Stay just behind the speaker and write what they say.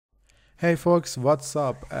Hey folks, what's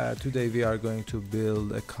up? Today we are going to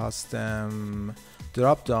build a custom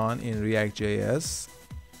dropdown in React.js.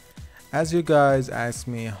 As you guys asked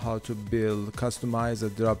me how to build customized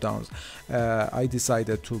dropdowns, I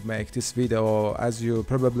decided to make this video. As you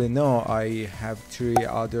probably know, I have 3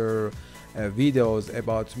 other videos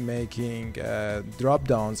about making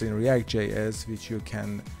dropdowns in React.js, which you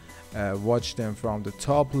can watch them from the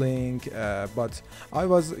top link, but I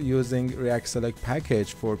was using React Select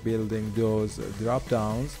package for building those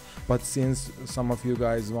dropdowns. But since some of you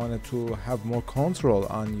guys wanted to have more control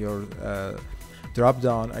on your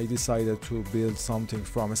dropdown, I decided to build something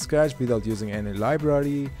from scratch without using any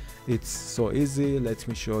library. It's so easy. Let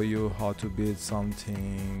me show you how to build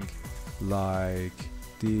something like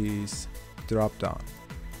this dropdown.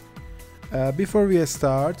 Before we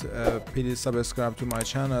start, please subscribe to my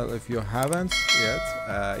channel if you haven't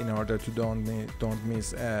yet, in order to don't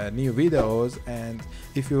miss new videos. And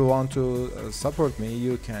if you want to support me,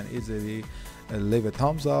 you can easily leave a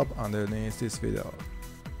thumbs up underneath this video.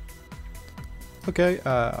 Okay,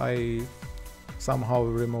 I somehow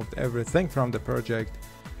removed everything from the project.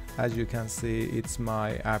 As you can see, it's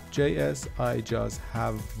my app.js. I just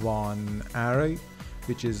have one array,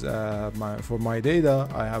 which is for my data.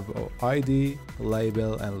 I have ID,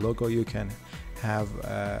 label, and logo. You can have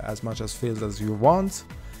as much as fields as you want.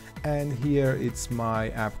 And here it's my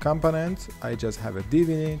app component. I just have a div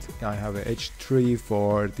in it. I have a h3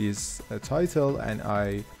 for this title, and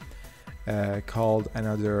I called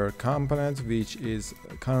another component which is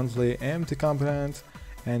currently empty component,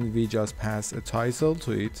 and we just pass a title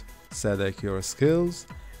to it. Select your skills,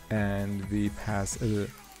 and we pass a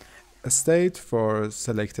state for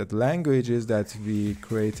selected languages that we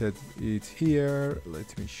created it here.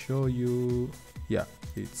 Let me show you. Yeah,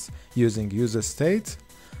 it's using user state.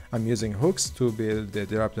 I'm using hooks to build the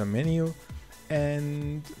dropdown menu,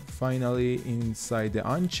 and finally inside the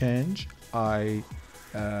unchange I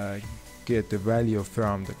get the value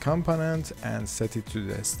from the component and set it to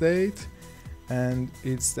the state. And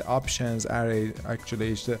it's the options array.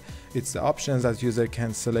 Actually, it's the options that user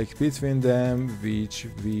can select between them, which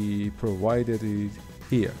we provided it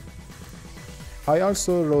here. I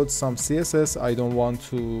also wrote some CSS. I don't want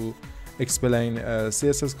to explain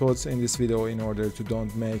CSS codes in this video in order to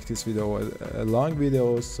don't make this video a long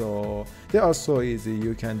video. So they are so easy.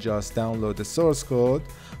 You can just download the source code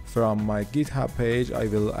from my GitHub page. I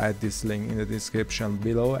will add this link in the description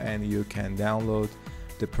below, and you can download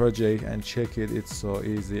the project and check it. It's so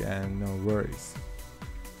easy and no worries.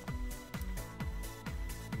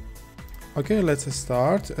 Okay, let's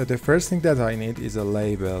start. The first thing that I need is a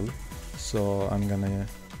label, so I'm gonna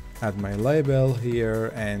add my label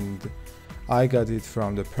here, and I got it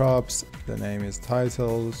from the props. The name is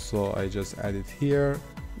title, so I just add it here.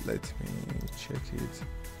 Let me check it.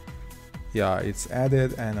 Yeah, it's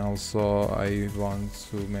added. And also I want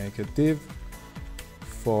to make a div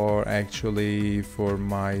for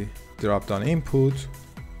my dropdown input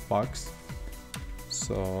box.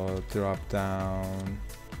 So dropdown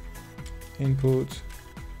input.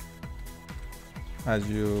 As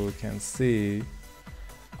you can see,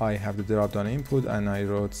 I have the dropdown input, and I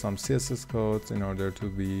wrote some CSS codes in order to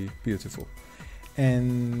be beautiful.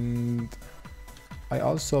 And I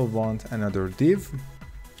also want another div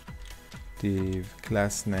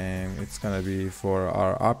class name. It's gonna be for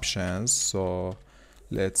our options, so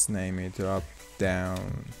let's name it dropdown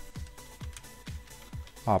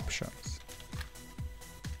options.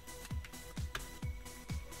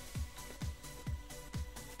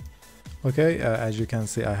 Okay, as you can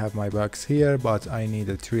see, I have my box here, but I need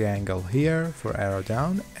a triangle here for arrow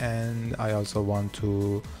down, and I also want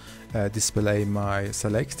to display my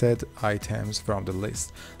selected items from the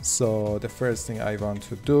list. So the first thing I want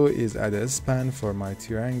to do is add a span for my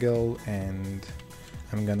triangle, and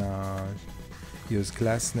I'm gonna use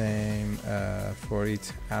class name for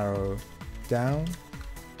it, arrow down.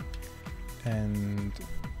 And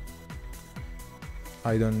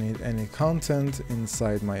I don't need any content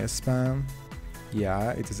inside my span.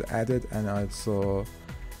 Yeah, it is added. And also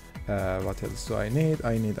what else do I need?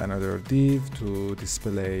 I need another div to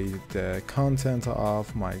display the content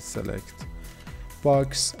of my select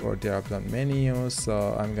box or dropdown menu.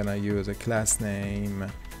 So I'm gonna use a class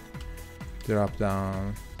name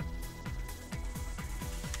dropdown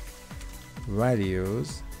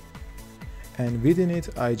values, and within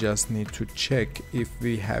it I just need to check if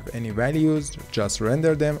we have any values, just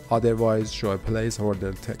render them, otherwise show a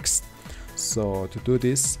placeholder text. So to do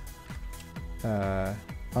this,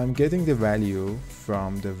 I'm getting the value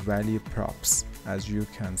from the value props. As you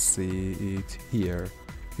can see it here,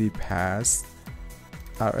 we pass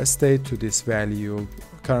our state to this value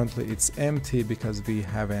currently it's empty because we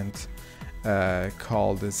haven't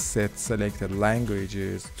called the set selected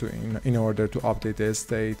languages in order to update the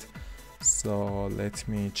state. So let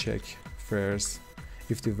me check first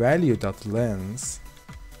if the value.length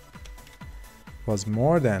was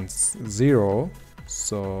more than 0.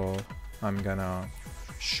 So I'm gonna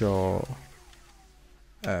show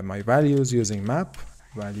my values using map,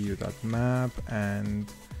 value.map,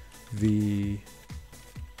 and v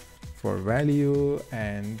for value,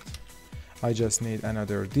 and I just need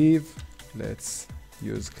another div. Let's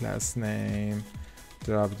use class name,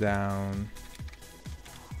 dropdown,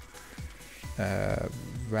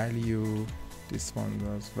 value. This one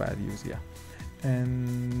was values, yeah,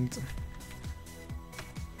 and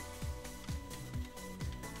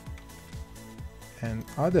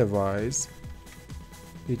otherwise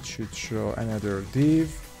it should show another div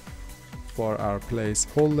for our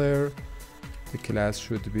placeholder. The class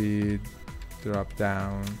should be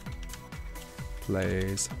dropdown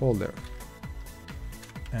placeholder,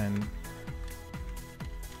 and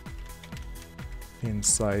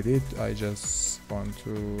inside it I just want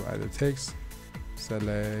to add a text,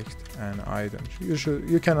 select an item.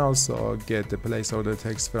 You can also get the placeholder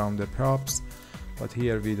text from the props, but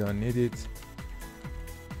here we don't need it.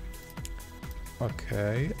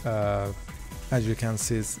 Okay, as you can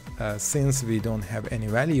see, since we don't have any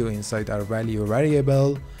value inside our value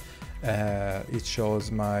variable, it shows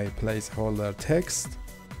my placeholder text.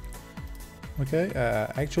 Okay,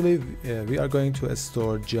 actually we are going to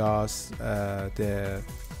store just let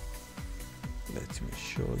me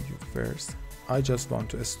show you first. I just want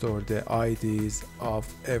to store the IDs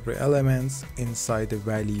of every element inside the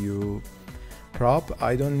value prop.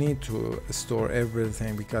 I don't need to store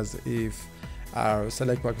everything, because if our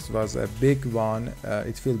select box was a big one,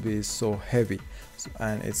 it will be so heavy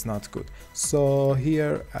and it's not good. So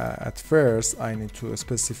here at first I need to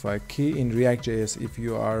specify key. In React.js, if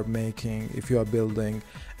you are building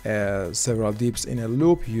several divs in a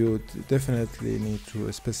loop, you definitely need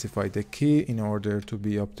to specify the key in order to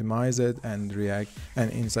be optimized,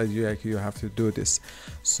 and inside React you have to do this.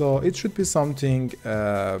 So it should be something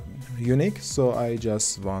unique, so I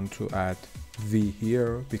just want to add v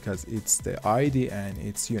here because it's the ID and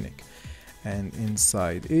it's unique. And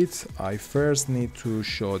inside it I first need to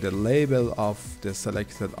show the label of the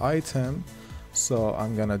selected item, so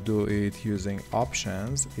I'm gonna do it using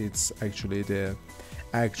options. It's actually the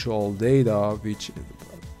actual data which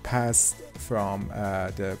passed from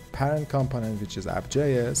the parent component, which is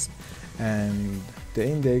app.js, and the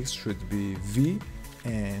index should be v,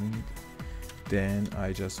 and then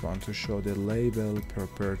I just want to show the label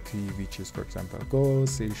property, which is, for example, Go,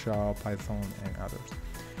 C#, Python, and others.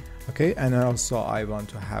 Okay, and also I want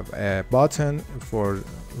to have a button for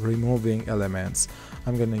removing elements.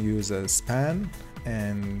 I'm gonna use a span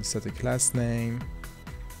and set a class name,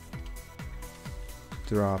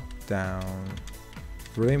 drop down,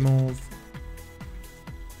 remove,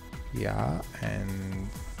 yeah, and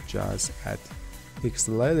just add X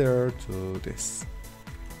letter to this.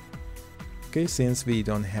 Okay, since we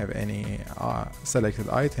don't have any selected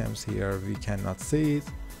items here, we cannot see it.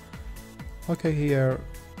 Okay, here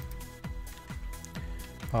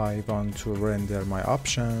I want to render my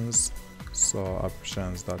options, so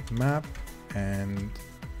options.map, and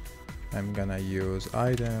I'm gonna use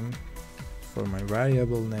item for my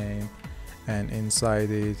variable name, and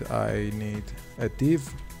inside it I need a div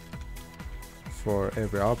for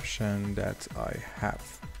every option that I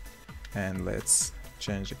have. And let's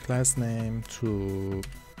change the class name to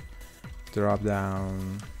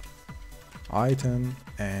dropdown item,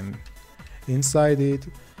 and inside it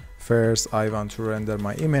first I want to render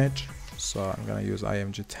my image, so I'm gonna use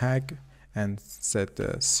img tag and set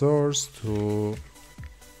the source to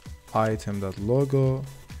item.logo,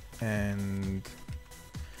 and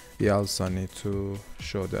we also need to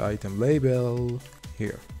show the item label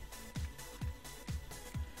here.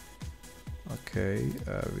 Okay,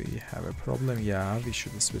 we have a problem. Yeah, we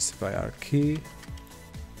should specify our key,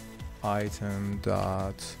 item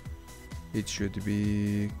dot, it should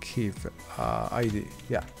be key ID,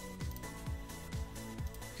 yeah.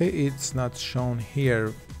 Okay, it's not shown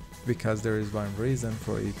here because there is one reason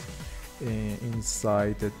for it.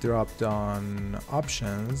 Inside the drop-down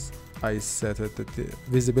options, I set the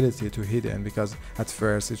visibility to hidden, because at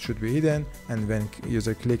first it should be hidden, and when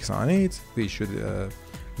user clicks on it, we should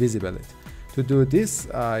visible it. To do this,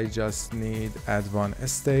 I just need add one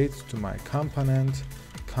state to my component.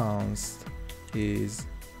 Const is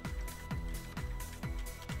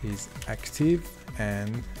active,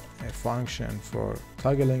 and a function for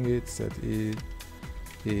toggling it, set it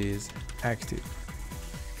is active.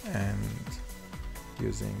 And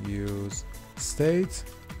using use state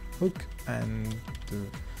hook, and the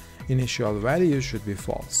initial value should be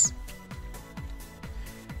false.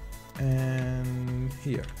 And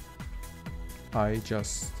here I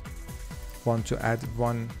just want to add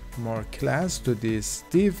one more class to this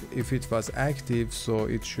div if it was active, so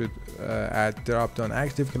it should add dropdown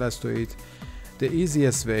active class to it. The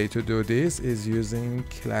easiest way to do this is using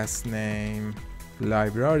class name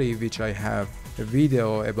library, which I have a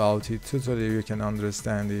video about it totally, you can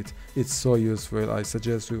understand it. It's so useful. I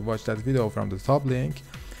suggest you watch that video from the top link.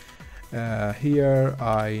 Here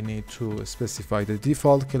I need to specify the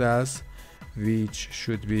default class, which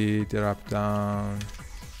should be dropdown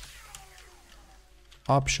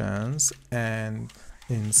options, and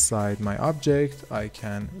inside my object I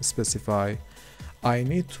can specify I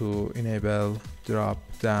need to enable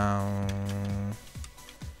dropdown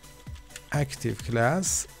active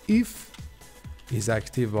class if is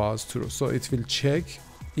active was true. So it will check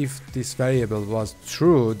if this variable was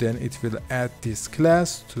true, then it will add this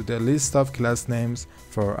class to the list of class names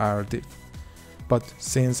for our div. But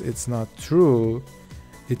since it's not true,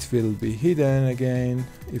 it will be hidden again.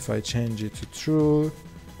 If I change it to true,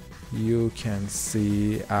 you can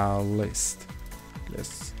see our list.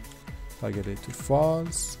 Let's target it to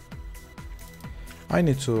false. I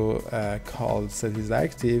need to call set is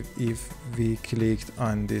active if we clicked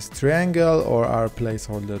on this triangle or our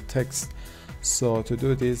placeholder text. So to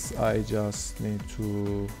do this, I just need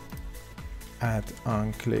to add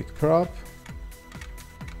onClick prop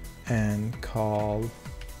and call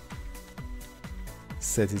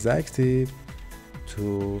set is active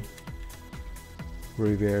to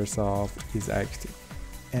reverse of is active,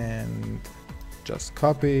 and just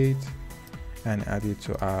copy it and add it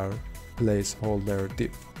to our placeholder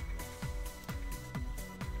div.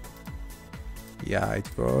 Yeah, it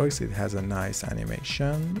works. It has a nice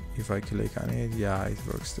animation. If I click on it, yeah, it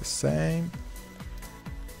works the same.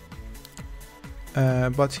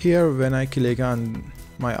 But here when I click on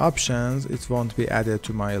my options, it won't be added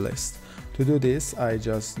to my list. To do this, I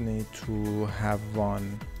just need to have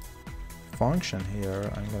one function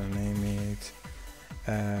here. I'm gonna name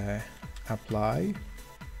it apply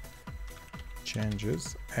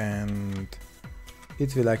changes, and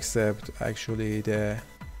it will accept actually the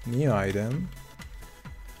new item,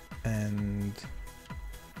 and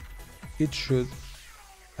it should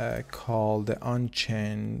call the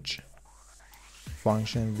onChange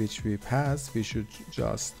function which we pass. We should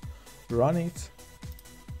just run it.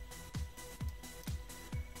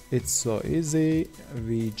 It's so easy.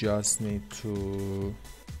 We just need to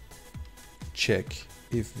check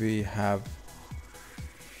if we have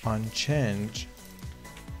onChange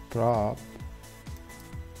prop,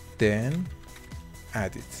 then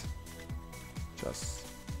add it. Just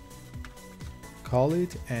call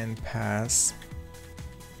it and pass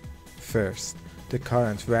first the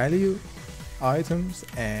current value items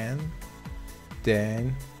and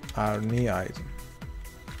then our new item,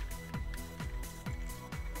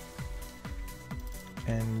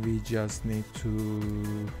 and we just need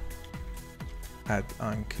to add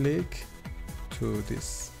onClick to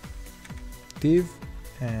this div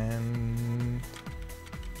and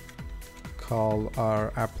call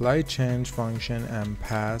our apply change function and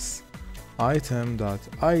pass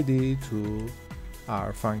item.id to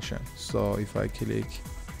our function. So if I click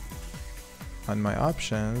on my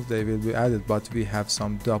options, they will be added, but we have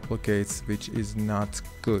some duplicates, which is not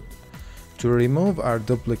good. To remove our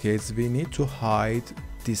duplicates, we need to hide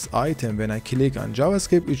this item. When I click on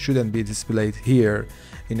JavaScript, it shouldn't be displayed here,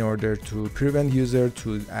 in order to prevent user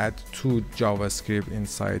to add to JavaScript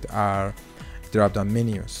inside our drop-down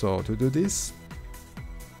menu. So to do this,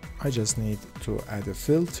 I just need to add a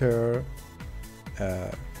filter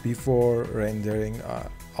before rendering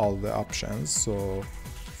all the options. So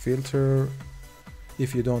filter,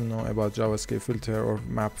 if you don't know about JavaScript filter or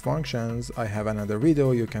map functions, I have another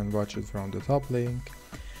video, you can watch it from the top link.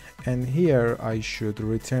 And here I should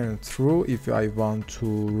return true if I want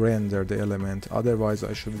to render the element, otherwise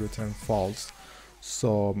I should return false.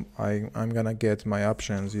 So I'm gonna get my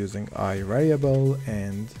options using I variable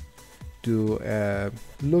and do a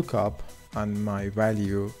lookup on my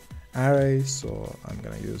value array. So I'm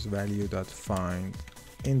gonna use value.find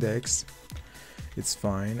index. It's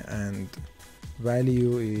fine, and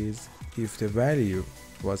value is if the value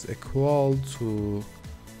was equal to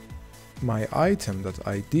my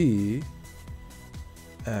item.id,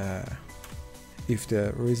 if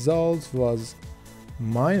the result was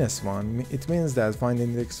 -1, it means that find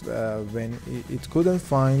index, when it couldn't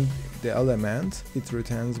find the element, it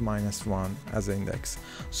returns -1 as index.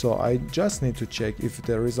 So I just need to check if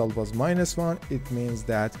the result was -1, it means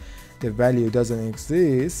that the value doesn't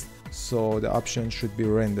exist, so the option should be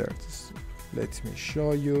rendered. Let me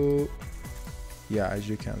show you. Yeah, as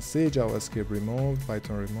you can see, JavaScript removed,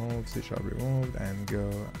 Python removed, C# removed, and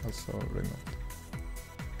Go also removed.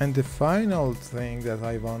 And the final thing that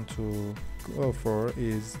I want to go for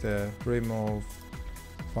is the remove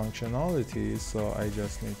functionalities. So I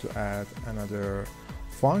just need to add another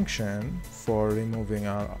function for removing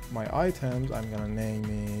my items. I'm gonna name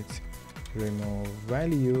it remove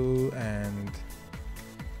value and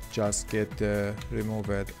just get the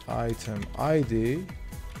removed item ID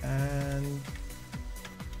and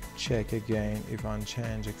check again if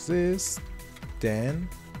unchanged exists, then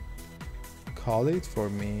call it for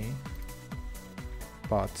me.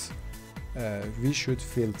 But we should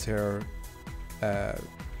filter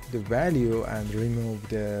the value and remove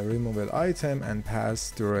the removed item and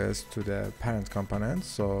pass the rest to the parent component.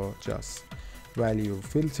 So just value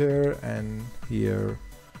filter, and here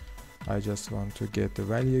I just want to get the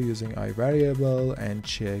value using I variable and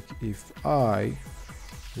check if I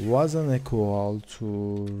wasn't equal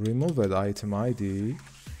to removed item ID,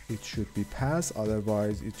 it should be passed,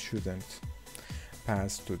 otherwise it shouldn't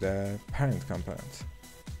pass to the parent component.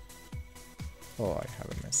 Oh, I have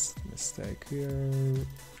a mistake here.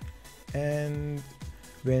 And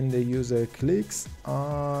when the user clicks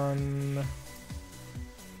on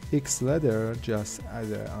X letter, just add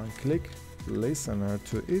an on-click listener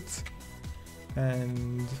to it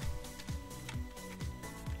and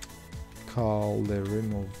call the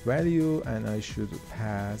remove value, and I should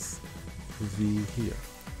pass V here.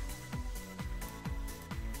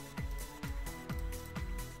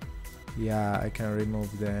 Yeah, I can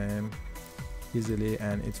remove them easily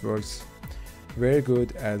and it works very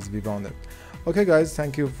good as we wanted. Okay guys,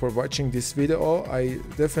 thank you for watching this video. I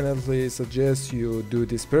definitely suggest you do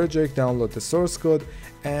this project, download the source code.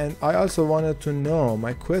 And I also wanted to know,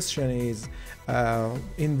 my question is,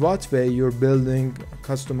 in what way you're building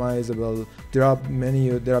customizable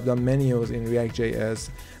drop-down menus in React.js?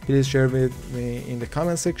 Please share with me in the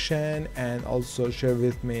comment section, and also share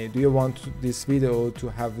with me, do you want this video to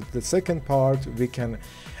have the second part? We can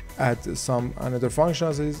add some another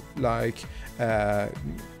functionalities like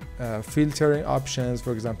filtering options.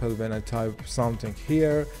 For example, when I type something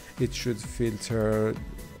here, it should filter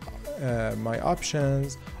my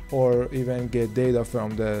options, or even get data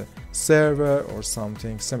from the server or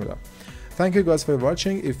something similar. Thank you guys for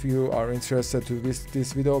watching. If you are interested to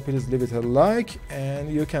this video, please leave it a like,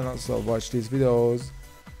 and you can also watch these videos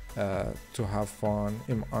to have fun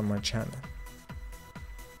on my channel.